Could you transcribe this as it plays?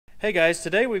Hey guys,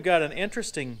 today we've got an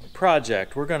interesting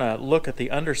project. We're going to look at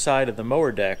the underside of the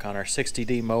mower deck on our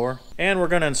 60D mower, and we're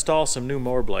going to install some new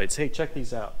mower blades. Hey, check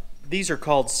these out. These are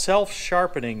called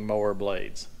self-sharpening mower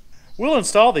blades. We'll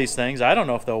install these things. I don't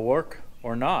know if they'll work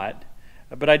or not,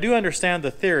 but I do understand the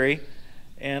theory,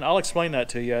 and I'll explain that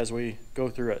to you as we go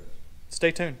through it. Stay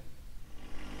tuned.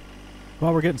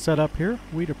 While we're getting set up here,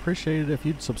 we'd appreciate it if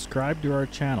you'd subscribe to our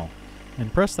channel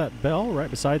and press that bell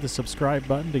right beside the subscribe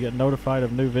button to get notified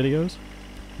of new videos.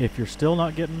 If you're still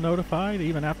not getting notified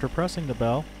even after pressing the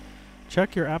bell,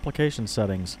 check your application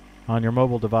settings on your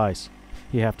mobile device.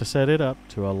 You have to set it up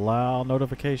to allow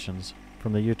notifications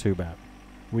from the YouTube app.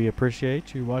 We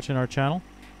appreciate you watching our channel,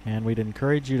 and we'd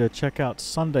encourage you to check out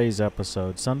Sunday's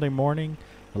episode, Sunday morning,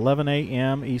 11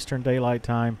 a.m. Eastern Daylight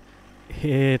Time.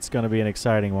 It's going to be an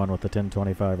exciting one with the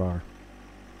 1025R.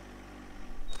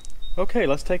 Okay,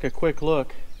 let's take a quick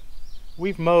look.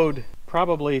 We've mowed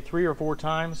probably 3 or 4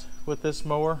 times with this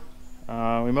mower.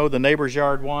 We mowed the neighbor's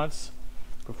yard once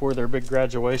before their big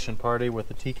graduation party with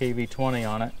the TKV-20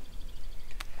 on it.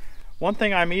 One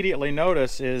thing I immediately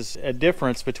notice is a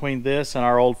difference between this and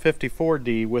our old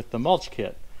 54D with the mulch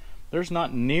kit. There's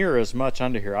not near as much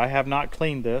under here. I have not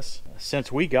cleaned this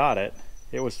since we got it.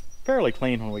 It was fairly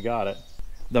clean when we got it.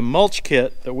 The mulch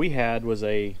kit that we had was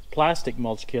a plastic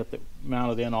mulch kit that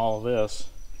mounted in all of this,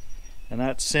 and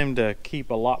that seemed to keep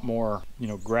a lot more,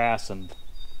 grass and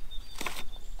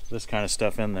this kind of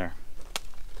stuff in there.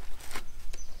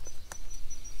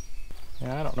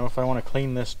 Yeah, I don't know if I want to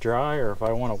clean this dry or if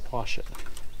I want to wash it.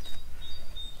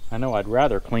 I know I'd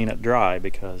rather clean it dry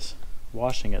because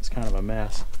washing it's kind of a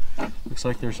mess. Looks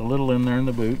like there's a little in there in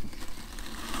the boot,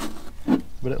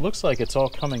 but it looks like it's all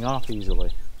coming off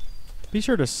easily. Be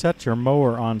sure to set your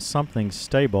mower on something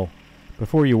stable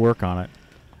before you work on it.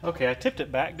 Okay, I tipped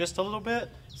it back just a little bit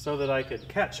so that I could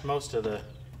catch most of the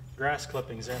grass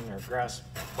clippings in there, grass,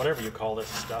 whatever you call this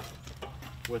stuff,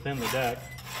 within the deck.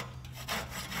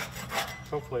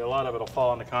 Hopefully a lot of it will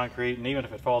fall on the concrete, and even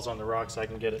if it falls on the rocks, I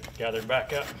can get it gathered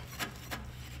back up.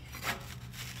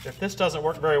 If this doesn't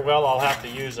work very well, I'll have to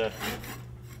use a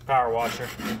power washer.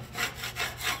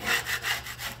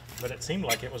 But it seemed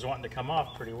like it was wanting to come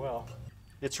off pretty well.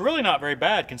 It's really not very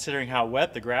bad considering how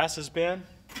wet the grass has been.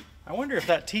 I wonder if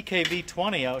that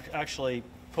TKV-20 actually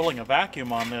pulling a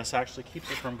vacuum on this actually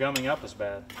keeps it from gumming up as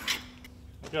bad.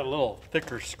 I've got a little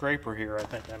thicker scraper here I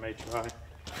think I may try.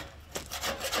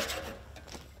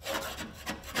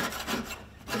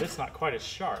 But it's not quite as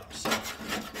sharp. So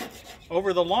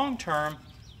over the long term,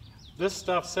 this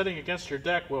stuff sitting against your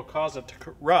deck will cause it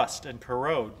to rust and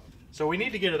corrode. So we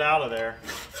need to get it out of there.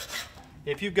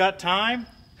 If you've got time,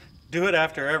 do it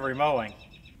after every mowing.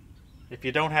 If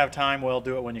you don't have time, well,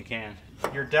 do it when you can.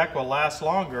 Your deck will last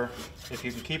longer if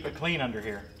you can keep it clean under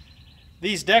here.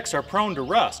 These decks are prone to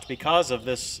rust because of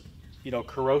this,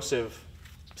 corrosive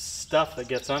stuff that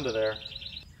gets under there.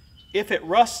 If it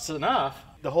rusts enough,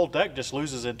 the whole deck just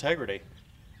loses integrity.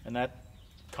 And that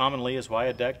commonly is why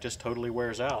a deck just totally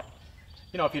wears out.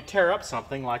 If you tear up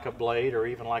something like a blade or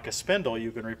even like a spindle,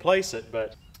 you can replace it,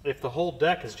 but if the whole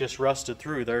deck is just rusted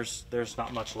through, there's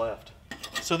not much left.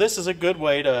 So this is a good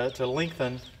way to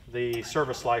lengthen the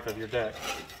service life of your deck.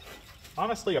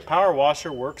 Honestly, a power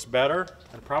washer works better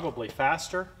and probably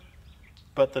faster,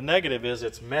 but the negative is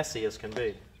it's messy as can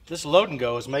be. This load and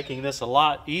go is making this a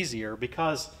lot easier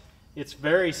because it's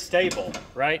very stable,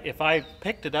 right? If I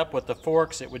picked it up with the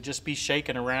forks, it would just be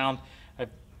shaking around. I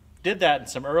did that in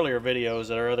some earlier videos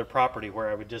at our other property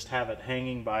where I would just have it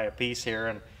hanging by a piece here,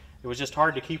 and it was just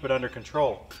hard to keep it under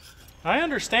control. I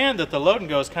understand that the load and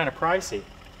go is kind of pricey,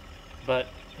 but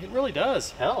it really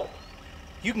does help.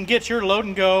 You can get your load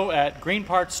and go at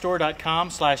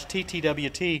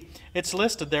greenpartsstore.com/TTWT. It's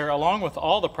listed there along with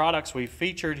all the products we've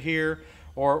featured here,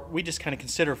 or we just kind of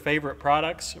consider favorite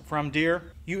products from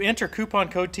Deere. You enter coupon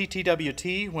code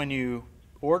TTWT when you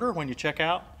order, when you check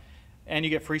out, and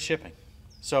you get free shipping.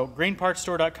 So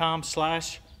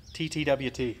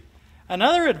greenpartsstore.com/TTWT.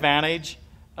 Another advantage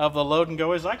of the load and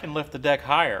go is I can lift the deck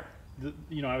higher.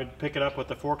 I would pick it up with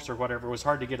the forks or whatever. It was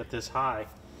hard to get it this high.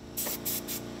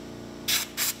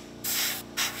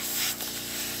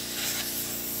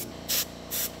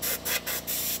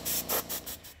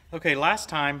 Okay, last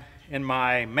time in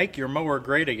my Make Your Mower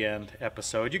Great Again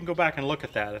episode, you can go back and look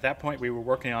at that. At that point we were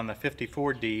working on the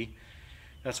 54D.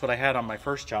 That's what I had on my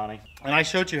first Johnny. And I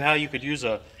showed you how you could use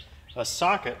a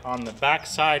socket on the back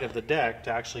side of the deck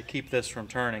to actually keep this from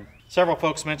turning. Several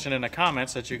folks mentioned in the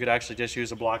comments that you could actually just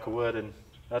use a block of wood, and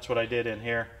that's what I did in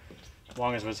here. As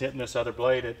long as it was hitting this other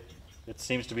blade, it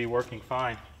seems to be working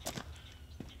fine.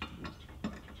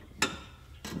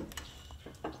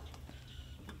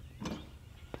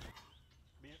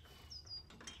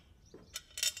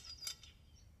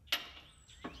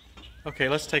 Okay,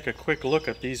 let's take a quick look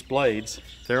at these blades.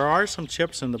 There are some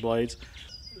chips in the blades.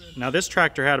 Now this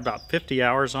tractor had about 50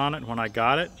 hours on it when I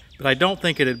got it, but I don't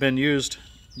think it had been used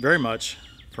very much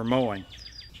for mowing.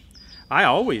 I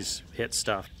always hit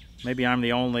stuff. Maybe I'm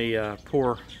the only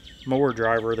poor mower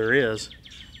driver there is.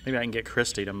 Maybe I can get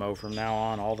Christy to mow from now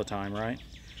on all the time, right?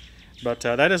 But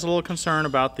that is a little concern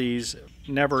about these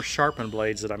never sharpened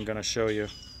blades that I'm going to show you.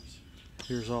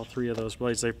 Here's all three of those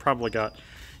blades. They've probably got,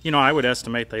 you know, I would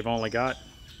estimate they've only got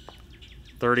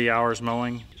 30 hours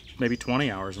mowing, maybe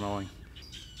 20 hours mowing.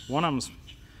 One of them's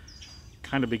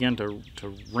kind of begin to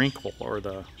wrinkle, or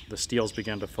the steels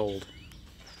begin to fold.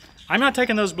 I'm not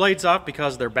taking those blades off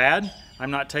because they're bad.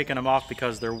 I'm not taking them off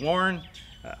because they're worn.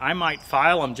 I might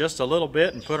file them just a little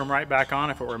bit and put them right back on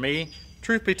if it were me.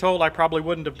 Truth be told, I probably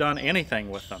wouldn't have done anything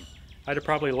with them. I'd have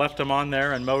probably left them on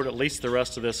there and mowed at least the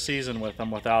rest of this season with them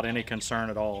without any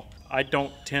concern at all. I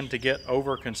don't tend to get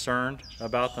over concerned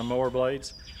about the mower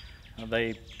blades.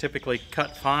 They typically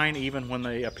cut fine even when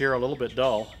they appear a little bit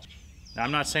dull. Now,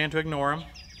 I'm not saying to ignore them.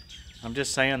 I'm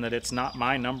just saying that it's not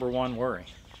my number one worry.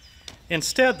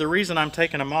 Instead, the reason I'm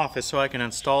taking them off is so I can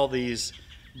install these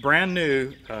brand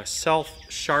new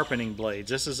self-sharpening blades.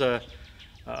 This is a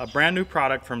brand new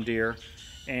product from Deere,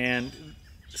 and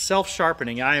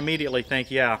self-sharpening, I immediately think,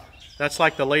 yeah, that's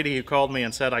like the lady who called me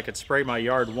and said I could spray my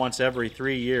yard once every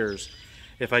 3 years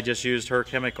if I just used her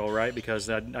chemical, right? Because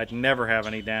I'd never have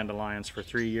any dandelions for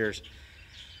 3 years.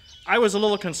 I was a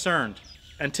little concerned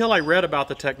until I read about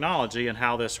the technology and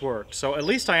how this worked. So at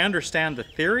least I understand the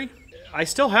theory. I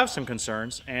still have some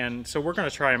concerns, and so we're going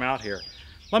to try them out here.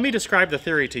 Let me describe the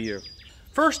theory to you.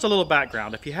 First, a little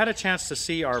background. If you had a chance to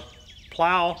see our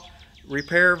plow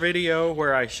repair video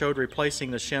where I showed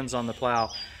replacing the shins on the plow,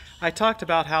 I talked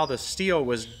about how the steel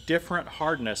was different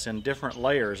hardness in different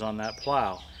layers on that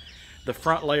plow. The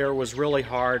front layer was really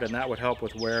hard, and that would help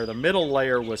with wear. The middle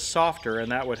layer was softer,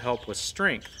 and that would help with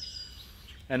strength.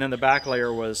 And then the back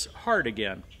layer was hard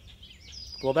again.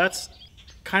 Well, that's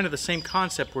kind of the same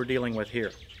concept we're dealing with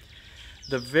here.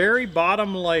 The very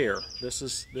bottom layer, this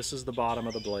is the bottom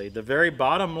of the blade, the very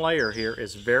bottom layer here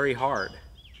is very hard.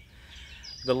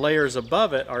 The layers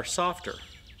above it are softer.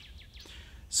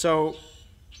 So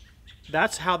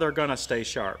that's how they're going to stay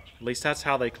sharp. At least that's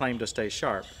how they claim to stay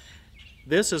sharp.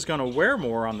 This is going to wear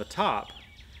more on the top,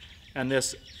 and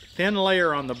this thin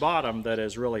layer on the bottom that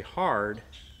is really hard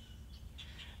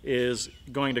is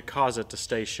going to cause it to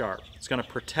stay sharp. It's going to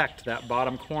protect that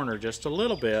bottom corner just a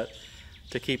little bit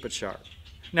to keep it sharp.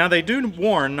 Now, they do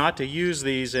warn not to use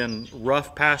these in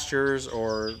rough pastures,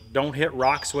 or don't hit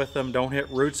rocks with them, don't hit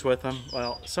roots with them.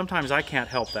 Well, sometimes I can't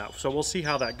help that, so we'll see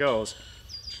how that goes.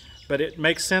 But it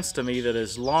makes sense to me that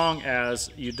as long as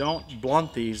you don't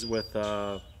blunt these with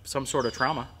some sort of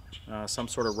trauma, some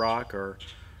sort of rock or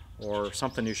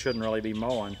something you shouldn't really be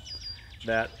mowing,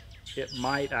 that it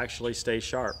might actually stay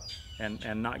sharp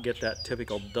and not get that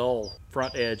typical dull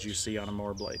front edge you see on a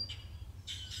mower blade.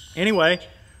 Anyway,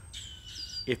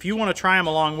 if you want to try them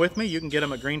along with me, you can get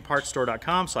them at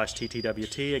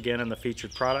greenpartsstore.com/TTWT, again in the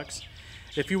featured products.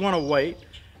 If you want to wait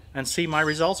and see my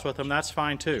results with them, that's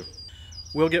fine too.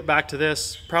 We'll get back to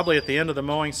this probably at the end of the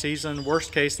mowing season,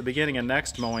 worst case the beginning of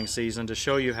next mowing season, to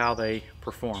show you how they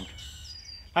performed.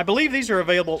 I believe these are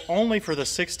available only for the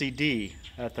 60D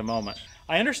at the moment.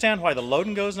 I understand why the Load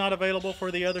and Go is not available for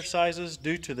the other sizes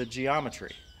due to the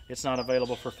geometry. It's not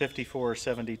available for 54 or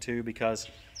 72 because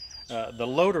the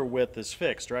loader width is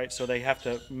fixed, right? So they have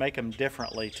to make them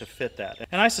differently to fit that.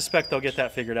 And I suspect they'll get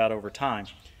that figured out over time.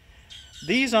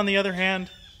 These, on the other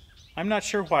hand, I'm not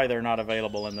sure why they're not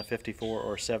available in the 54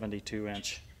 or 72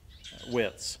 inch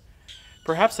widths.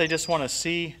 Perhaps they just want to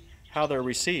see how they're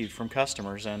received from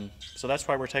customers, and so that's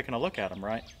why we're taking a look at them,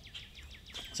 right?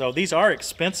 So these are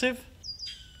expensive.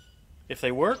 If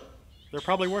they work, they're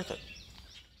probably worth it.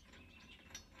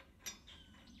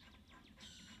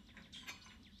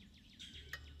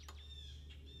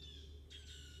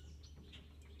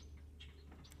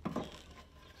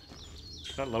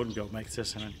 That Load and Go makes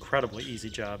this an incredibly easy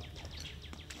job.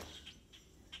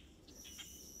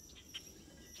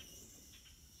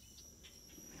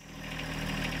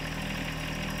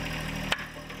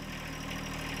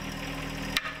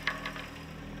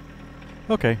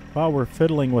 Okay, while we're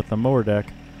fiddling with the mower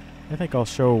deck, I think I'll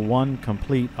show one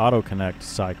complete auto-connect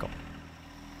cycle.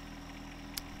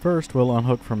 First, we'll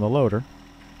unhook from the loader.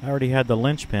 I already had the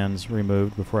linch pins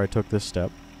removed before I took this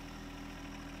step.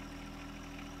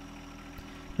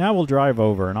 Now we'll drive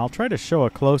over, and I'll try to show a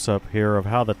close-up here of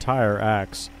how the tire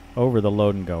acts over the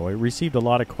Load and Go. I received a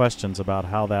lot of questions about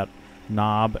how that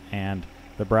knob and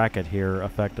the bracket here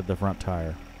affected the front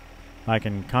tire. I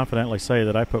can confidently say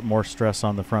that I put more stress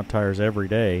on the front tires every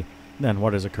day than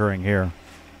what is occurring here.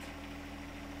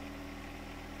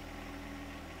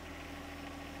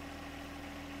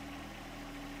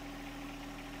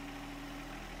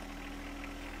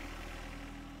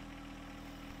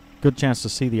 Good chance to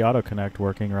see the auto connect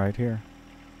working right here.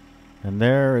 And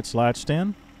there it's latched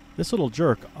in. This little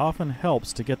jerk often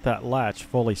helps to get that latch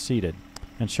fully seated.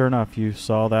 And sure enough, you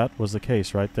saw that was the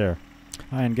case right there.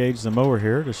 I engaged the mower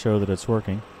here to show that it's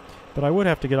working, but I would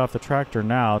have to get off the tractor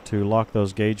now to lock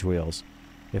those gauge wheels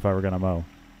if I were going to mow.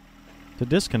 To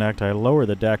disconnect, I lower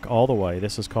the deck all the way.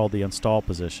 This is called the install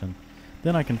position.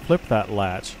 Then I can flip that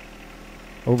latch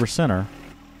over center,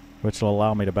 which will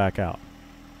allow me to back out.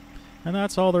 And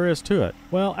that's all there is to it.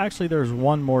 Well, actually there's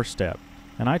one more step,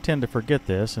 and I tend to forget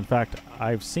this. In fact,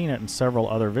 I've seen it in several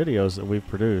other videos that we've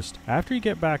produced. After you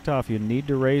get backed off, you need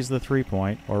to raise the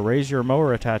 3-point or raise your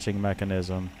mower attaching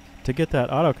mechanism to get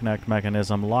that auto connect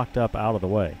mechanism locked up out of the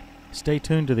way. Stay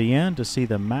tuned to the end to see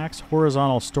the max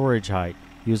horizontal storage height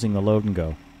using the Load and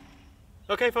Go.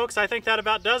 Okay folks, I think that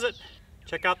about does it.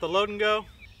 Check out the Load and Go.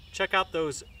 Check out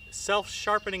those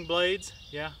self-sharpening blades.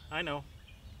 Yeah, I know.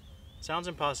 Sounds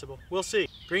impossible. We'll see.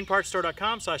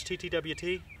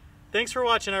 greenpartsstore.com/TTWT. Thanks for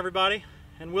watching, everybody,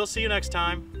 and we'll see you next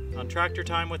time on Tractor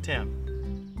Time with Tim.